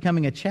realized that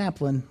becoming a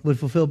chaplain would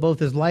fulfill both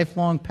his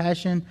lifelong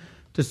passion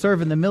to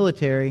serve in the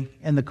military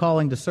and the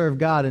calling to serve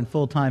God in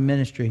full-time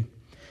ministry.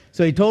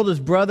 So he told his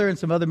brother and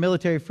some other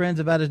military friends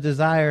about his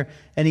desire,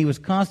 and he was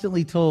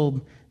constantly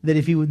told that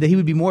he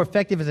would be more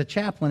effective as a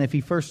chaplain if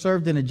he first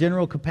served in a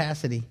general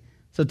capacity.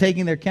 So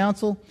taking their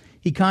counsel,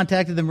 he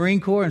contacted the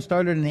Marine Corps and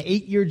started an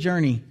 8-year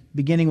journey,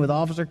 beginning with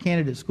officer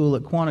candidate school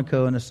at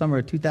Quantico in the summer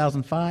of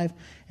 2005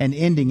 and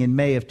ending in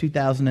May of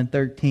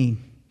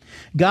 2013.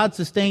 God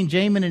sustained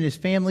Jamin and his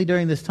family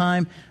during this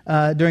time,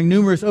 during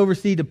numerous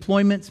overseas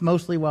deployments,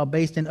 mostly while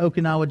based in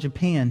Okinawa,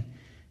 Japan.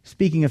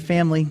 Speaking of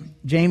family,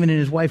 Jamin and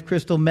his wife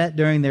Crystal met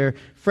during their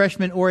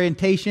freshman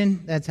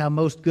orientation. That's how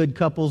most good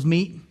couples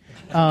meet.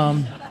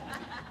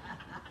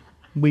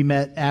 We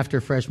met after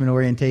freshman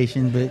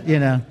orientation, but you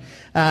know.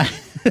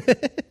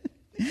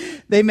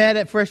 They met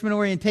at freshman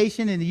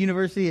orientation in the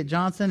University at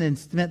Johnson and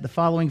spent the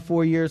following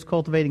 4 years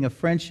cultivating a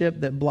friendship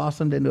that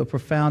blossomed into a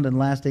profound and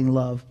lasting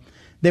love.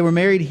 They were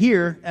married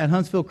here at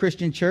Huntsville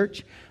Christian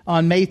Church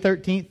on May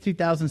 13th,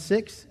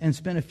 2006, and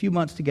spent a few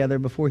months together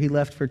before he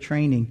left for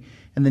training.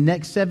 And the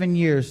next 7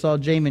 years saw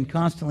Jamin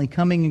constantly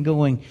coming and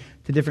going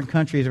to different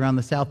countries around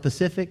the South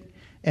Pacific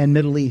and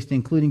Middle East,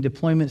 including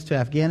deployments to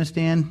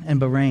Afghanistan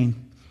and Bahrain.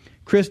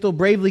 Crystal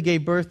bravely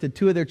gave birth to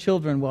 2 of their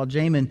children while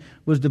Jamin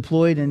was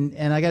deployed, and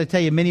I got to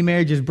tell you, many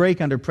marriages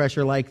break under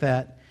pressure like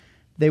that.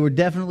 They were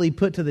definitely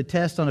put to the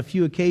test on a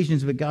few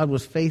occasions, but God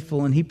was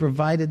faithful, and He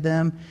provided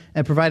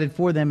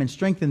for them and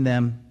strengthened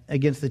them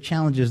against the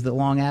challenges that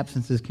long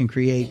absences can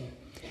create.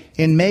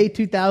 In May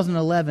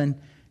 2011,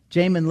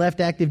 Jamin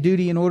left active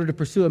duty in order to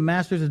pursue a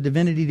Master's of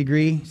Divinity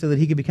degree so that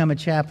he could become a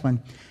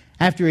chaplain.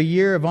 After a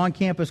year of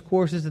on-campus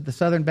courses at the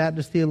Southern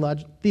Baptist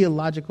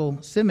Theological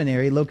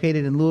Seminary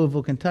located in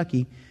Louisville,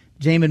 Kentucky,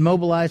 Jamin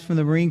mobilized from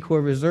the Marine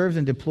Corps Reserves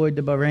and deployed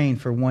to Bahrain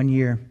for 1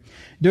 year.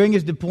 During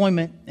his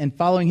deployment and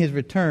following his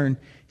return,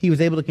 he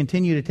was able to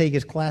continue to take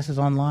his classes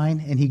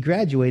online, and he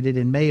graduated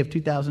in May of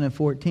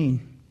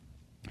 2014.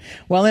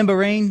 While in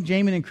Bahrain,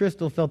 Jamin and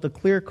Crystal felt a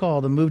clear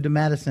call to move to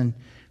Madison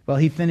while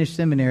he finished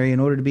seminary in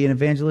order to be an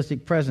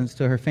evangelistic presence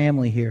to her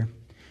family here.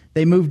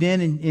 They moved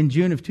in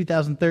June of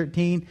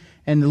 2013,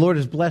 and the Lord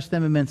has blessed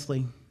them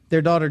immensely.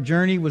 Their daughter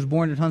Journey was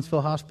born at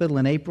Huntsville Hospital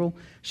in April.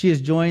 She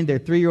has joined their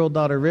 3-year-old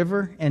daughter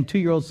River and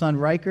 2-year-old son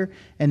Riker,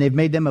 and they've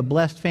made them a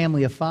blessed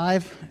family of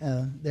 5.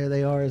 There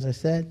they are, as I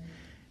said.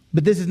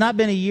 But this has not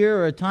been a year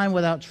or a time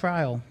without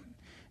trial,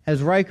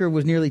 as Riker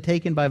was nearly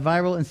taken by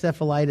viral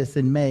encephalitis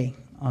in May.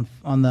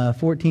 On the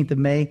 14th of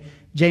May,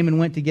 Jamin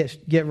went to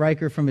get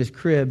Riker from his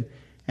crib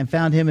and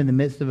found him in the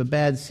midst of a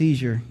bad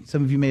seizure.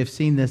 Some of you may have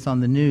seen this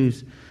on the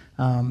news.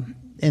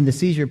 And the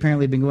seizure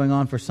apparently had been going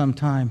on for some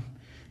time.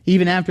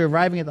 Even after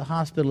arriving at the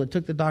hospital, it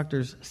took the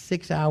doctors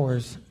 6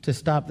 hours to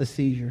stop the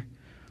seizure.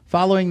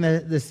 Following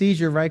the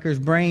seizure, Riker's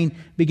brain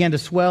began to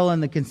swell,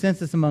 and the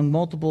consensus among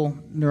multiple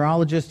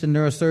neurologists and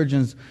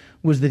neurosurgeons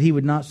was that he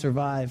would not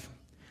survive.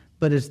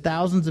 But as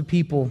thousands of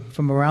people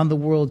from around the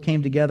world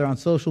came together on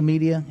social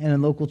media and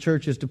in local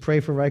churches to pray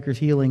for Riker's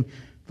healing,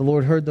 the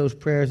Lord heard those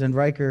prayers, and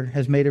Riker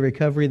has made a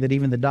recovery that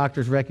even the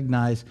doctors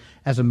recognize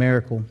as a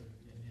miracle.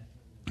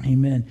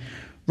 Amen.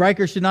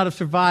 Riker should not have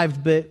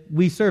survived, but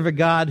we serve a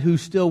God who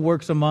still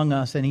works among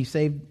us, and he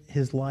saved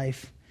his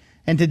life.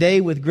 And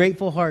today, with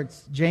grateful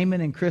hearts,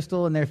 Jamin and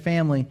Crystal and their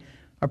family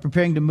are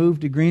preparing to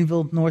move to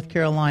Greenville, North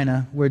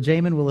Carolina, where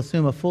Jamin will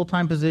assume a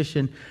full-time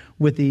position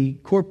as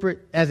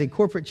a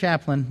corporate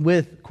chaplain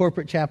with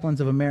Corporate Chaplains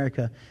of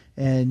America.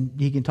 And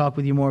he can talk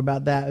with you more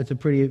about that. It's a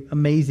pretty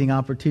amazing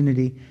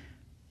opportunity.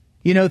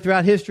 You know,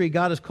 throughout history,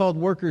 God has called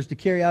workers to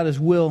carry out his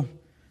will.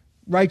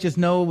 Righteous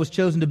Noah was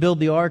chosen to build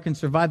the ark and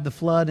survive the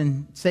flood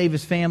and save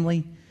his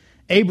family.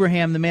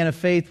 Abraham, the man of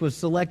faith, was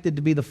selected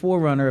to be the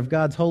forerunner of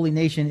God's holy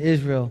nation,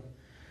 Israel.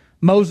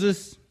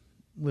 Moses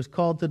was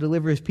called to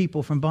deliver his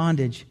people from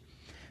bondage.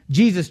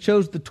 Jesus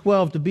chose the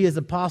 12 to be his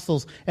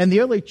apostles, and the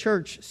early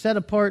church set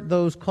apart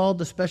those called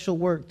to special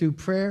work through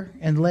prayer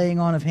and laying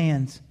on of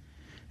hands.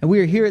 And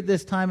we are here at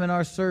this time in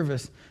our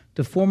service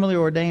to formally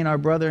ordain our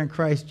brother in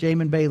Christ,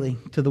 Jamin Bailey,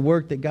 to the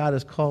work that God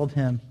has called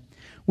him.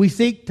 We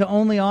seek to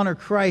only honor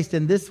Christ,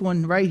 and this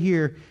one right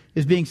here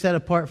is being set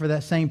apart for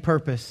that same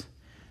purpose.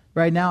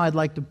 Right now, I'd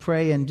like to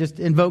pray and just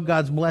invoke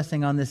God's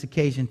blessing on this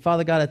occasion.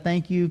 Father God, I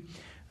thank you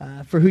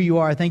for who you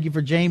are. I thank you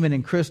for Jamin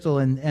and Crystal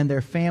and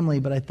their family,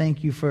 but I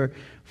thank you for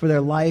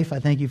their life. I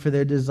thank you for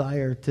their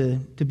desire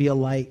to be a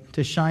light,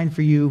 to shine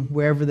for you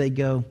wherever they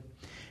go.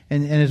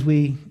 And as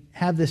we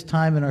have this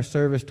time in our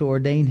service to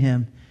ordain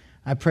him,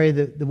 I pray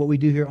that what we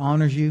do here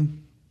honors you,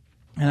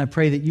 and I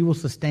pray that you will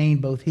sustain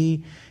both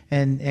he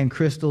and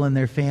Crystal and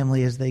their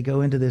family as they go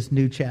into this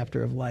new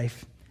chapter of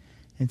life.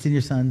 And it's in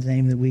your Son's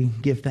name that we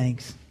give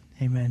thanks.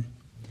 Amen.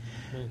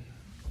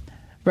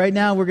 Right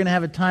now, we're going to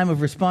have a time of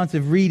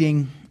responsive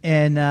reading,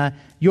 and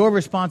your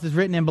response is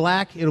written in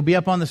black. It'll be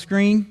up on the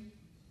screen,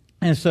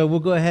 and so we'll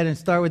go ahead and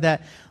start with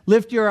that.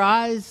 Lift up your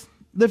eyes,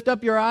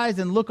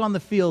 and look on the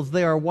fields.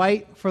 They are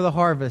white for the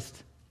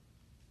harvest.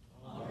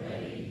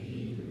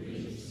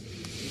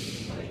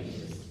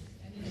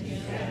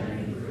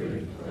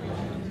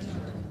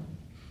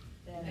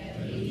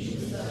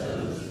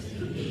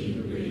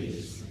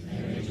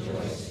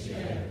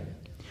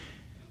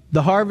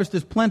 The harvest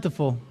is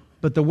plentiful,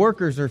 but the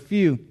workers are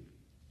few.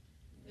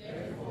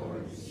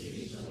 Therefore,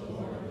 beseech the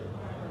Lord of the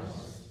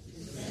harvest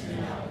to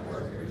send out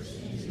workers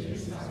into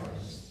his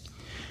harvest.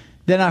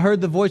 Then I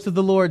heard the voice of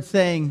the Lord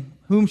saying,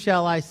 "Whom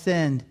shall I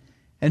send,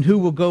 and who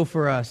will go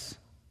for us?"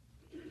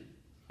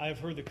 I have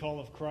heard the call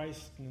of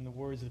Christ, and in the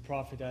words of the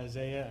prophet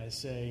Isaiah, I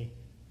say,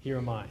 "Here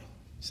am I,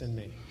 send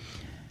me."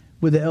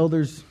 Would the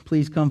elders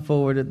please come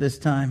forward at this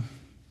time?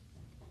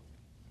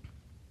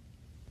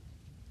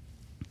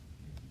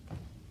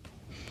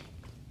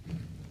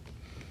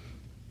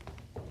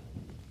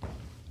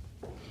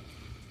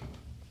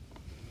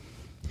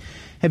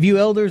 Have you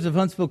elders of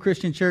Huntsville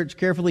Christian Church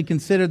carefully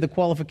considered the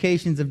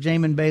qualifications of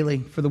Jamin Bailey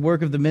for the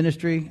work of the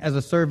ministry as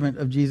a servant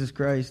of Jesus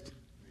Christ?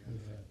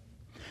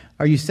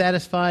 Are you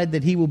satisfied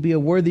that he will be a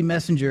worthy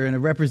messenger and a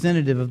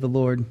representative of the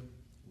Lord?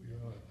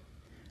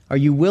 Are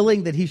you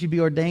willing that he should be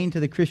ordained to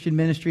the Christian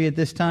ministry at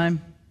this time?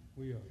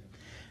 We are.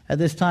 At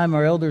this time,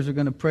 our elders are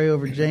going to pray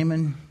over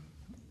Jamin.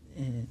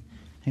 Hang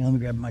on, let me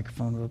grab a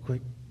microphone real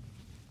quick.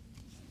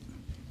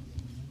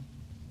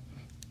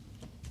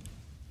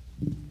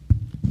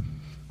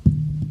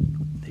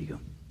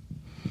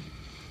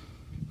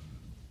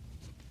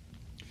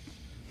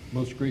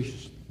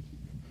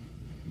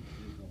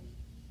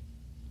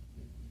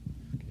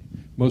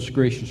 Most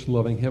gracious,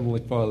 loving Heavenly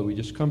Father, we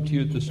just come to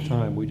you at this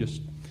time. We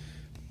just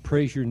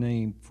praise your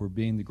name for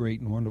being the great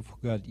and wonderful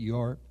God that you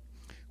are.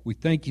 We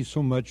thank you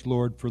so much,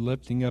 Lord, for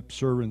lifting up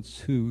servants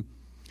who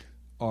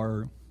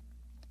are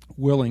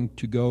willing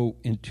to go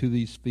into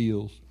these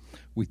fields.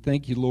 We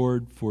thank you,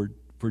 Lord, for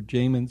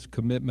Jamin's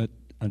commitment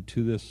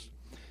unto this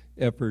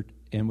effort,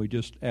 and we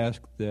just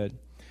ask that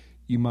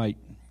you might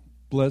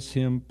bless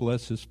him,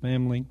 bless his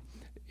family,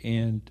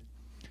 and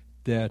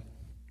that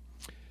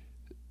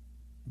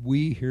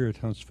we here at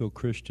Huntsville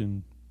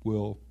Christian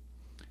will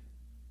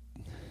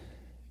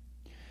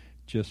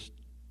just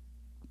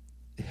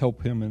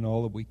help him in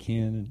all that we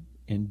can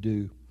and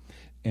do.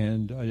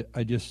 And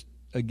I just,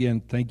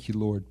 again, thank you,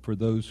 Lord, for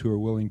those who are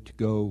willing to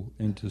go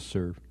and to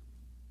serve.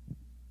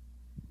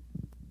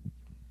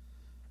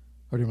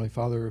 Our Heavenly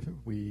Father,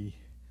 we,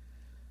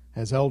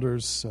 as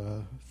elders,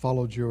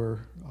 followed your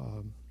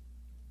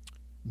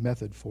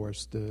method for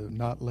us to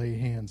not lay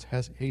hands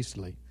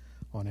hastily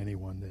on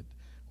anyone, that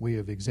we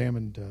have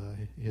examined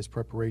his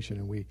preparation,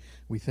 and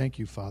we thank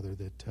you, Father,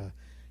 that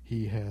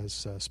he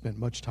has spent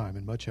much time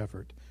and much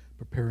effort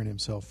preparing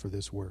himself for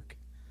this work.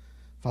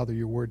 Father,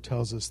 your word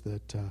tells us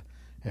that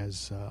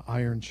as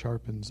iron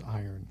sharpens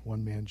iron,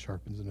 one man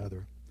sharpens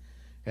another.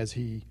 As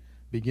he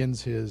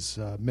begins his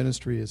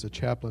ministry as a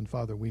chaplain,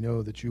 Father, we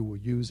know that you will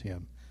use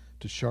him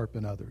to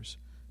sharpen others,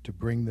 to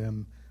bring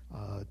them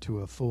to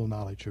a full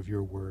knowledge of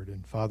your word.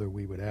 And Father,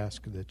 we would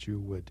ask that you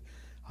would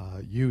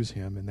use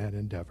him in that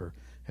endeavor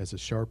as a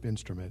sharp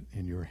instrument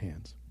in your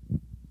hands.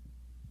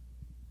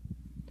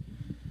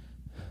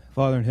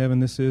 Father in heaven,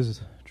 this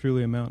is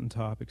truly a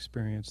mountaintop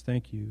experience.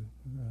 Thank you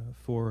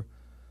for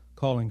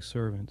calling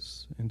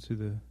servants into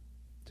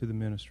the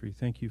ministry.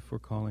 Thank you for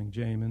calling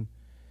Jamin.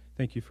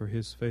 Thank you for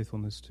his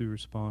faithfulness to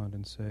respond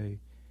and say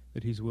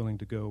that he's willing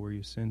to go where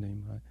you send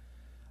him.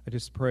 I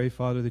just pray,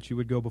 Father, that you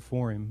would go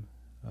before him,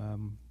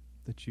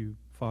 that you,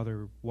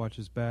 Father, watch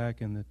his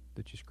back, and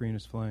that you screen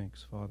his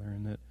flanks, Father,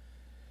 and that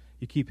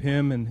you keep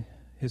him and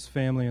his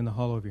family in the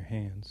hollow of your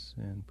hands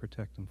and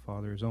protect them,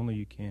 Father, as only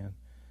you can.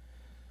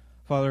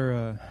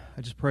 Father,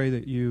 I just pray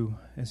that you,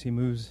 as he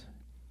moves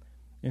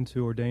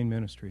into ordained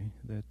ministry,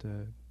 that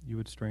you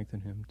would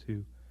strengthen him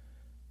to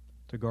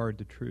guard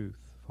the truth,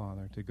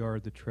 Father, to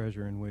guard the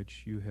treasure in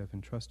which you have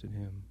entrusted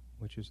him,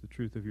 which is the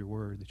truth of your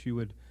word, that you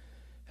would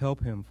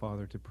help him,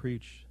 Father, to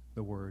preach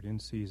the word in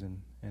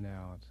season and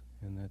out,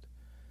 and that,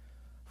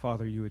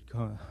 Father, you would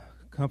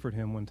comfort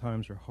him when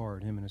times are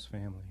hard, him and his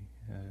family,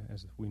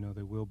 as we know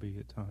they will be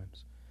at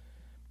times,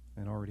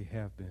 and already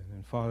have been.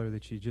 And, Father,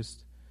 that you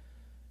just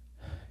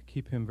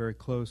keep him very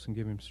close and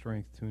give him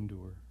strength to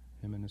endure,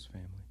 him and his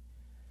family.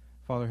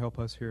 Father, help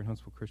us here at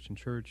Huntsville Christian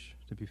Church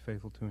to be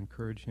faithful to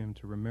encourage him,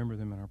 to remember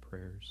them in our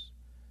prayers,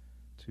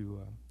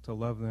 to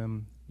love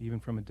them even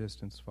from a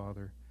distance,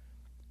 Father,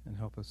 and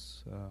help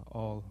us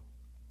all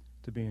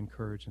to be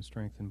encouraged and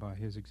strengthened by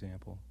his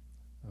example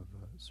of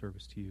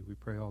service to you. We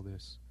pray all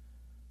this,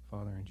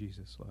 Father, in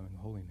Jesus' loving and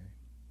holy name.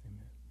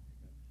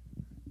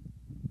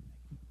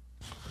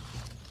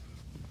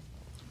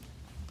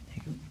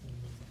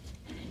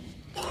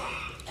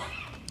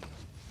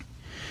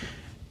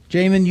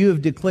 Jamin, you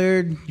have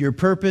declared your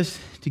purpose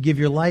to give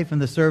your life in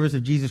the service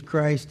of Jesus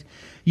Christ.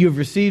 You have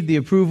received the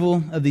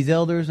approval of these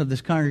elders of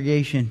this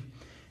congregation,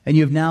 and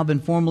you have now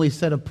been formally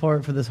set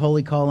apart for this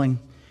holy calling.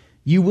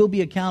 You will be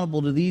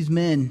accountable to these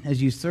men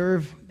as you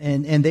serve,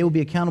 and they will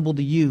be accountable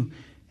to you.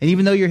 And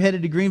even though you're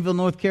headed to Greenville,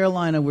 North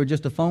Carolina, we're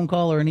just a phone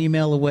call or an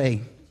email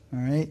away. All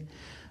right?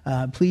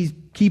 Please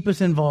keep us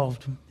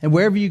involved. And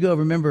wherever you go,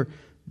 remember,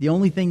 the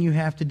only thing you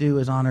have to do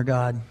is honor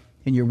God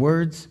in your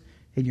words,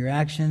 in your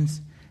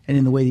actions, and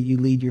in the way that you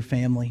lead your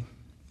family.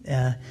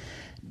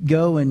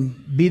 Go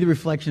and be the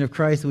reflection of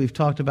Christ that we've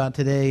talked about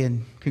today,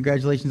 and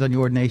congratulations on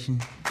your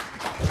ordination.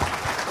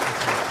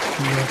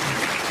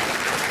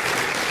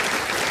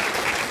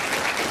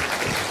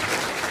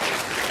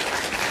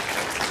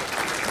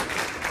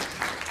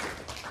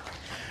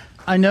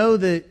 I know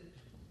that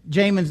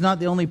Jamin's not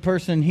the only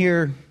person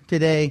here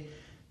today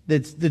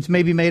that's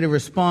maybe made a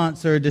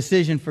response or a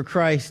decision for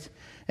Christ,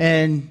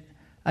 and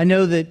I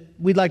know that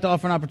we'd like to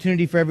offer an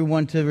opportunity for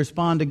everyone to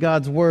respond to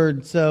God's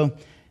word. So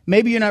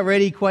maybe you're not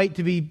ready quite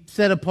to be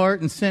set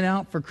apart and sent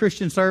out for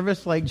Christian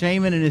service like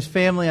Jamin and his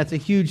family. That's a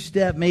huge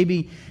step.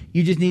 Maybe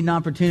you just need an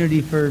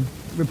opportunity for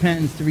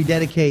repentance to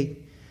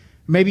rededicate.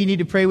 Maybe you need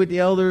to pray with the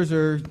elders,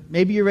 or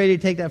maybe you're ready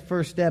to take that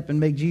first step and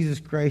make Jesus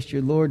Christ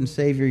your Lord and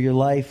Savior, your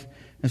life,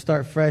 and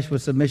start fresh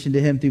with submission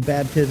to Him through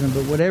baptism.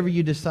 But whatever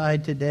you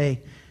decide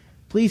today,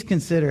 please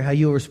consider how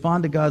you'll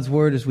respond to God's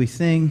word as we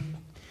sing,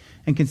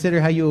 and consider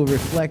how you will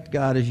reflect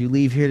God as you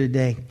leave here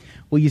today.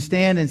 Will you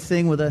stand and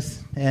sing with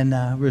us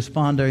and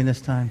respond during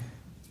this time?